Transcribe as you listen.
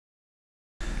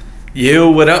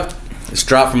Yo, what up? It's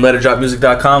Drop from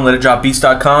LetItDropMusic.com,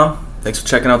 LetItDropBeats.com. Thanks for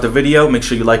checking out the video. Make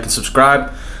sure you like and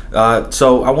subscribe.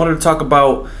 So I wanted to talk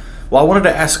about, I wanted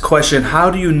to ask a question.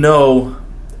 How do you know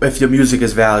if your music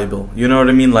is valuable? You know what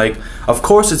I mean? Like, of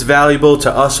course it's valuable to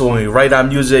us when we write our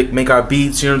music, make our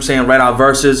beats, you know what I'm saying, write our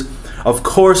verses. Of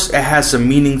course it has some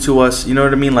meaning to us, you know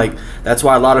what I mean? Like, that's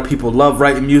why a lot of people love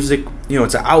writing music. You know,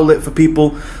 it's an outlet for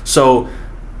people. So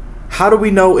how do we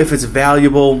know if it's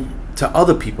valuable to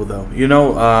other people though? You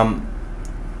know,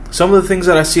 some of the things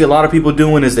that I see a lot of people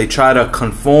doing is they try to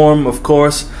conform, of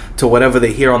course, to whatever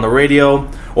they hear on the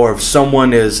radio, or if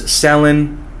someone is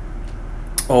selling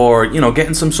or, you know,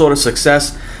 getting some sort of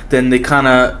success, then they kind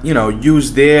of, you know,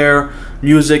 use their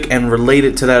music and relate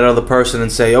it to that other person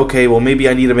and say, okay, well, maybe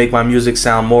I need to make my music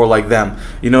sound more like them.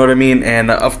 You know what I mean?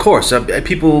 And of course,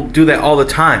 people do that all the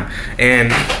time.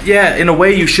 And yeah, in a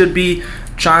way, you should be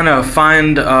trying to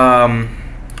find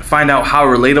out how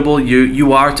relatable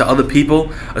you are to other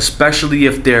people, especially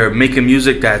if they're making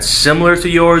music that's similar to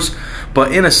yours.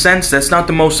 But in a sense, that's not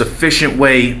the most efficient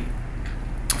way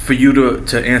for you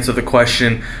to answer the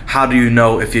question, how do you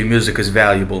know if your music is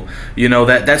valuable? You know,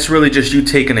 that's really just you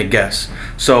taking a guess.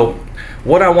 So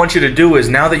what I want you to do is,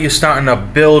 now that you're starting to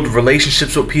build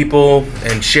relationships with people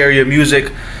and share your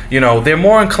music, you know, they're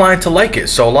more inclined to like it.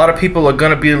 So a lot of people are going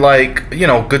to be like, you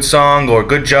know, good song or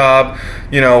good job,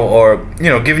 you know, or, you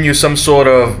know, giving you some sort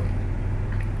of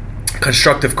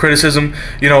constructive criticism.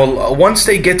 You know, once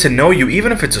they get to know you,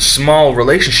 even if it's a small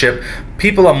relationship,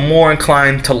 people are more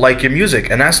inclined to like your music.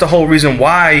 And that's the whole reason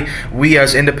why we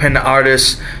as independent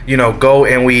artists, you know, go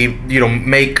and we, you know,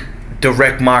 make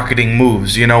direct marketing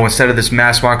moves, you know, instead of this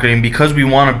mass marketing, because we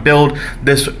want to build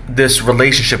this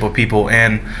relationship with people.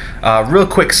 And real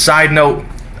quick side note,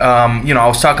 you know, I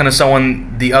was talking to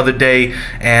someone the other day,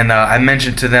 and I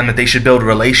mentioned to them that they should build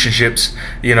relationships,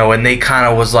 you know, and they kind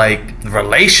of was like,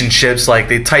 relationships? Like,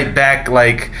 they typed back,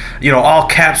 like, you know, all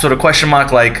caps with a question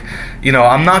mark, like, you know,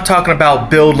 I'm not talking about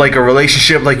build like a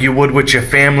relationship like you would with your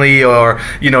family or,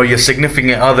 you know, your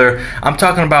significant other. I'm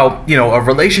talking about, you know, a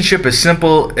relationship as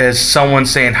simple as someone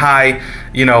saying, hi,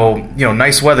 you know,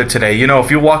 nice weather today. You know,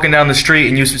 if you're walking down the street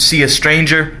and you see a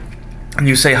stranger and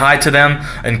you say hi to them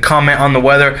and comment on the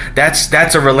weather,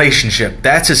 that's a relationship.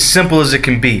 That's as simple as it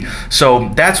can be. So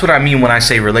that's what I mean when I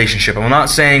say relationship. I'm not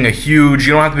saying a huge,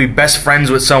 you don't have to be best friends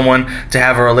with someone to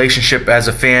have a relationship as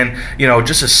a fan. You know,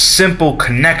 just a simple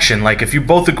connection. Like, if you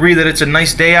both agree that it's a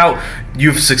nice day out,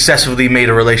 you've successfully made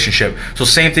a relationship. So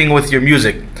same thing with your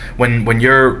music. When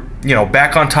you're, you know,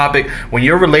 back on topic, when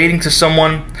you're relating to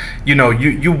someone, you know,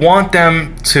 you want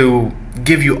them to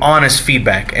give you honest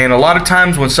feedback. And a lot of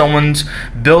times when someone's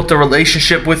built a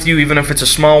relationship with you, even if it's a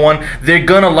small one, they're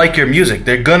gonna like your music.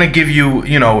 They're gonna give you,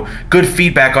 you know, good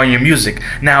feedback on your music.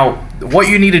 Now, what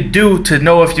you need to do to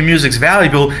know if your music's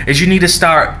valuable is you need to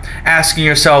start asking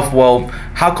yourself, well,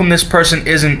 how come this person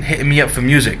isn't hitting me up for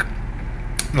music?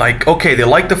 Like, okay, they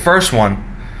like the first one.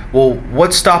 Well,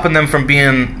 what's stopping them from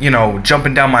being, you know,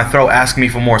 jumping down my throat asking me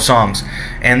for more songs?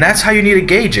 And that's how you need to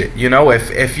gauge it. You know,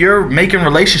 if you're making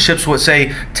relationships with,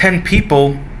 say, 10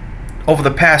 people over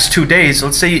the past 2 days,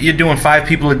 let's say you're doing 5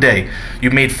 people a day.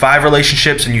 You made 5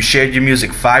 relationships and you shared your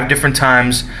music 5 different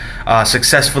times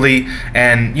successfully,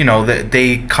 and, you know,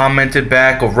 they commented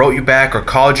back or wrote you back or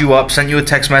called you up, sent you a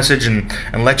text message and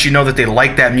let you know that they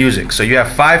like that music. So you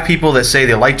have 5 people that say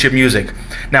they liked your music.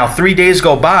 Now, 3 days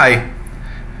go by,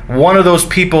 one of those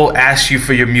people asks you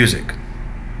for your music.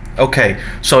 Okay,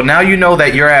 so now you know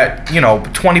that you're at, you know,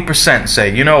 20%,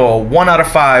 say, you know, 1 out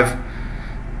of 5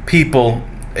 people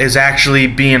is actually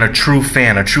being a true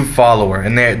fan, a true follower,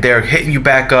 and they're hitting you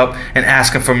back up and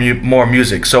asking for more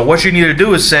music. So what you need to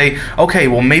do is say, okay,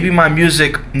 well, maybe my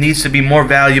music needs to be more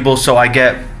valuable, so I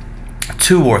get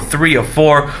 2 or 3 or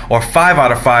 4 or 5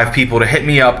 out of 5 people to hit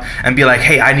me up and be like,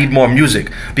 hey, I need more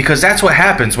music. Because that's what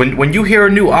happens when you hear a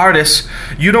new artist.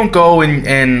 You don't go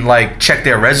and like check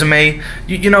their resume.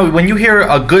 You know, when you hear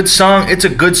a good song, it's a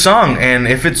good song, and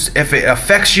if it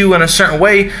affects you in a certain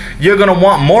way, you're gonna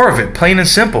want more of it, plain and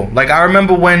simple. Like, I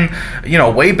remember when, you know,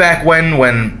 way back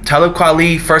when Talib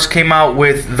Kweli first came out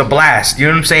with The Blast, you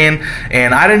know what I'm saying?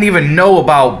 And I didn't even know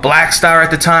about Black Star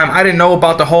at the time. I didn't know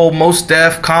about the whole Mos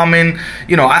Def, Common.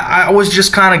 You know, I was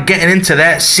just kind of getting into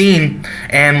that scene,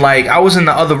 and like, I was in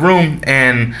the other room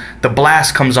and The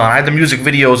Blast comes on. I had the music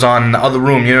videos on in the other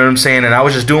room, you know what I'm saying? And I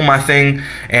was just doing my thing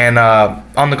and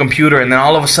on the computer, and then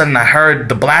all of a sudden I heard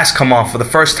The Blast come on for the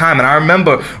first time, and I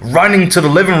remember running to the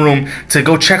living room to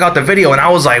go check out the video, and I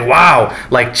was like, wow,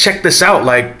 like, check this out.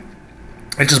 Like,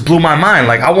 it just blew my mind.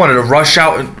 Like, I wanted to rush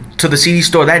out to the CD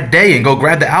store that day and go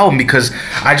grab the album, because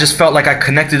I just felt like I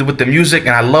connected with the music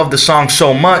and I loved the song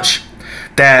so much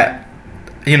that,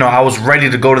 you know, I was ready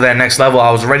to go to that next level.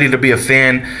 I was ready to be a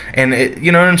fan. And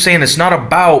you know what I'm saying? It's not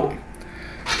about,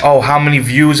 oh, how many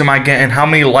views am I getting, how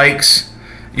many likes.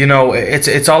 You know,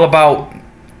 it's all about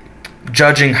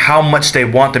judging how much they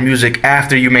want the music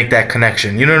after you make that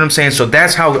connection. You know what I'm saying? So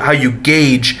that's how you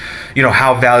gauge, you know,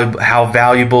 how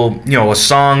valuable, you know, a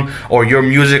song or your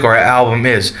music or an album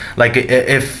is. Like,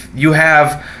 if you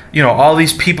have, you know, all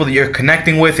these people that you're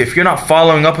connecting with, if you're not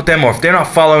following up with them, or if they're not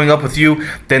following up with you,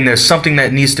 then there's something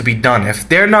that needs to be done. If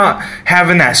they're not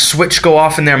having that switch go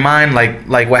off in their mind,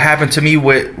 like what happened to me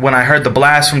when I heard The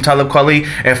Blast from Talib Kweli,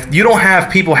 if you don't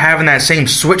have people having that same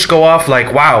switch go off,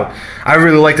 like, wow, I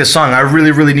really like this song, I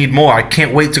really, really need more, I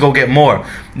can't wait to go get more,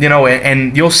 you know,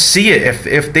 and you'll see it.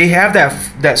 If they have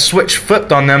that switch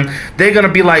flipped on them, they're going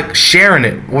to be like sharing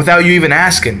it without you even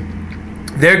asking.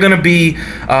 They're going to be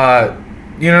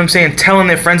you know what I'm saying, telling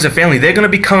their friends and family. They're going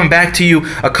to be coming back to you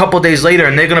a couple days later,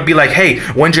 and they're going to be like, hey,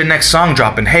 when's your next song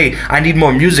dropping? Hey, I need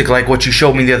more music like what you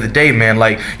showed me the other day, man.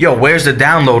 Like, yo, where's the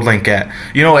download link at?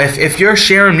 You know, if you're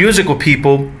sharing music with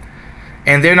people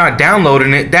and they're not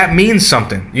downloading it, that means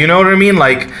something. You know what I mean?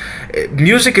 Like,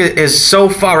 music is so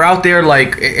far out there,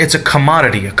 like, it's a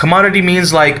commodity. A commodity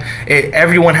means, like,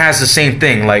 everyone has the same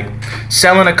thing. Like,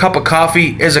 selling a cup of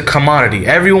coffee is a commodity.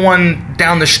 Everyone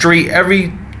down the street,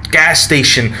 every gas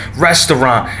station,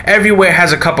 restaurant, everywhere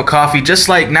has a cup of coffee. Just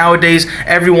like nowadays,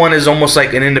 everyone is almost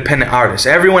like an independent artist.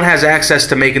 Everyone has access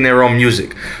to making their own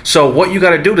music. So what you got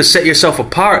to do to set yourself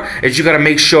apart is you got to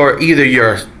make sure either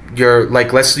you're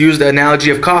like, let's use the analogy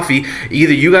of coffee,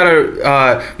 either you got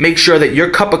to make sure that your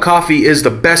cup of coffee is the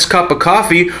best cup of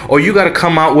coffee, or you got to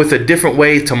come out with a different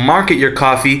way to market your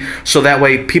coffee so that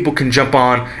way people can jump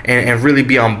on and really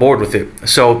be on board with it.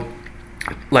 So,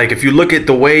 like, if you look at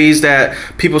the ways that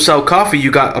people sell coffee,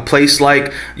 you got a place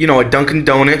like, you know, a Dunkin'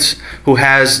 Donuts, who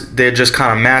has their just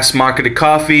kind of mass marketed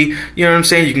coffee. You know what I'm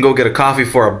saying? You can go get a coffee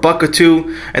for $1 or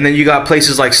 $2. And then you got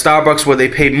places like Starbucks where they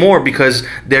paid more because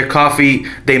their coffee,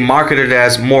 they market it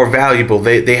as more valuable.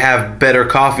 They have better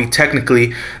coffee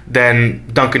technically than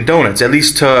Dunkin' Donuts, at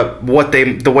least to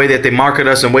the way that they market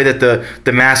us and the way that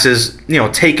the masses, you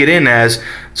know, take it in as.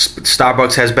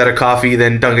 Starbucks has better coffee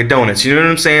than Dunkin' Donuts. You know what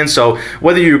I'm saying? So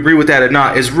whether you agree with that or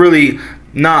not is really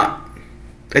not,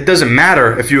 it doesn't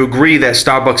matter if you agree that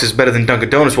Starbucks is better than Dunkin'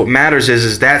 Donuts. What matters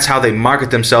is that's how they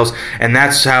market themselves, and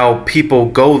that's how people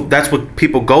go, that's what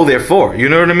people go there for. You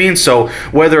know what I mean? So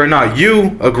whether or not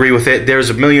you agree with it,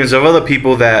 there's millions of other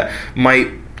people that might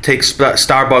take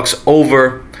Starbucks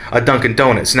over a Dunkin'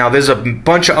 Donuts. Now, there's a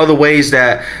bunch of other ways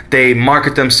that they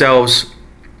market themselves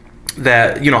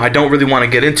that, you know, I don't really want to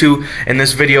get into in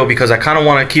this video because I kind of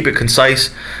want to keep it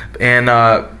concise. And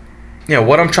you know,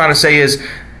 what I'm trying to say is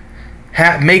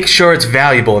make sure it's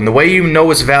valuable, and the way you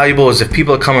know it's valuable is if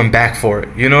people are coming back for it.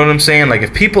 You know what I'm saying? Like,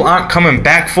 if people aren't coming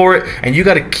back for it and you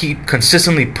got to keep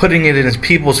consistently putting it in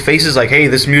people's faces like, hey,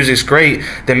 this music's great,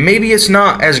 then maybe it's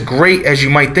not as great as you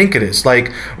might think it is.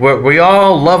 Like, we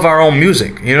all love our own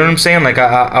music. You know what I'm saying? Like,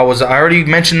 I already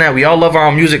mentioned that we all love our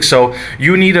own music. So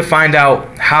you need to find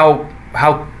out how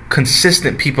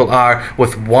consistent people are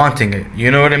with wanting it.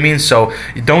 You know what I mean? So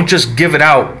don't just give it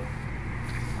out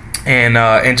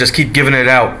and just keep giving it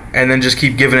out, and then just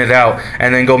keep giving it out,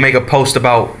 and then go make a post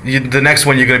about the next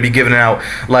one you're going to be giving it out.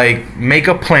 Like, make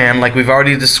a plan like we've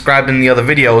already described in the other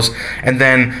videos, and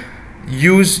then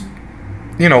use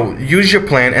your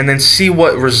plan and then see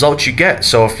what results you get.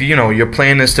 So if your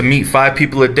plan is to meet 5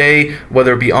 people a day,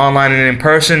 whether it be online and in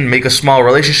person, make a small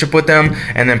relationship with them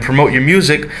and then promote your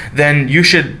music, then you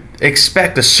should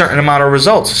expect a certain amount of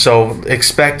results. So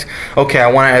expect, okay,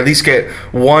 I want to at least get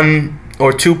 1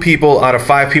 or 2 people out of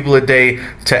 5 people a day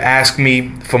to ask me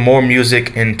for more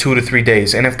music in 2 to 3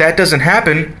 days. And if that doesn't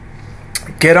happen,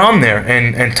 get on there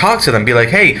and talk to them. Be like,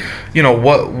 hey,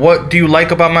 what do you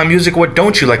like about my music? What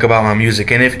don't you like about my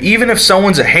music? And even if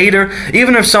someone's a hater,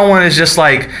 even if someone is just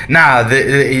like, nah,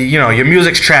 your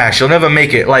music's trash, you'll never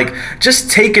make it, like, just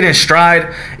take it in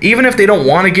stride. Even if they don't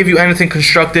want to give you anything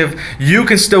constructive, you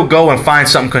can still go and find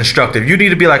something constructive. You need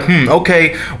to be like,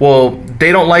 okay, well,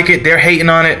 they don't like it, they're hating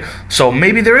on it, so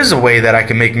maybe there is a way that I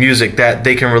can make music that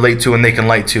they can relate to and they can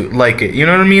like it. You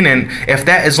know what I mean? And if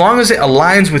that, as long as it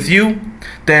aligns with you,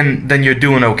 then you're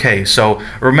doing okay. So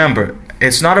remember,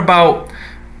 it's not about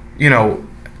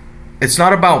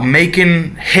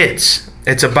making hits.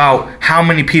 It's about how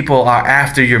many people are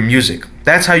after your music.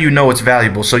 That's how you know it's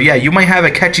valuable. So yeah, you might have a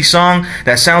catchy song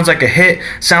that sounds like a hit,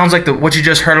 sounds like what you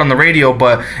just heard on the radio,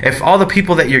 but if all the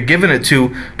people that you're giving it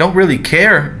to don't really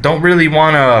care, don't really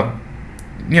want to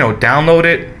download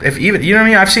it. If even, you know what I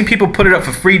mean, I've seen people put it up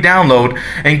for free download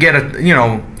and get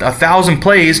 1,000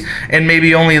 plays and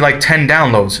maybe only like 10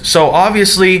 downloads. So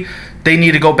obviously they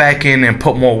need to go back in and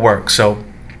put more work. So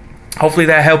hopefully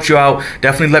that helped you out.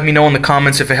 Definitely let me know in the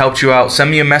comments if it helped you out. Send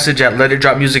me a message at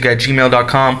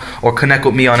letitdropmusic@gmail.com or connect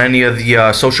with me on any of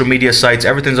the social media sites.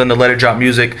 Everything's under Let It Drop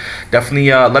Music.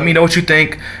 Definitely let me know what you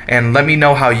think, and let me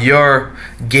know how you're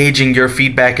gauging your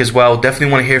feedback as well.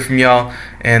 Definitely want to hear from y'all,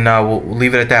 and we'll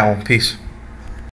leave it at that one. Peace.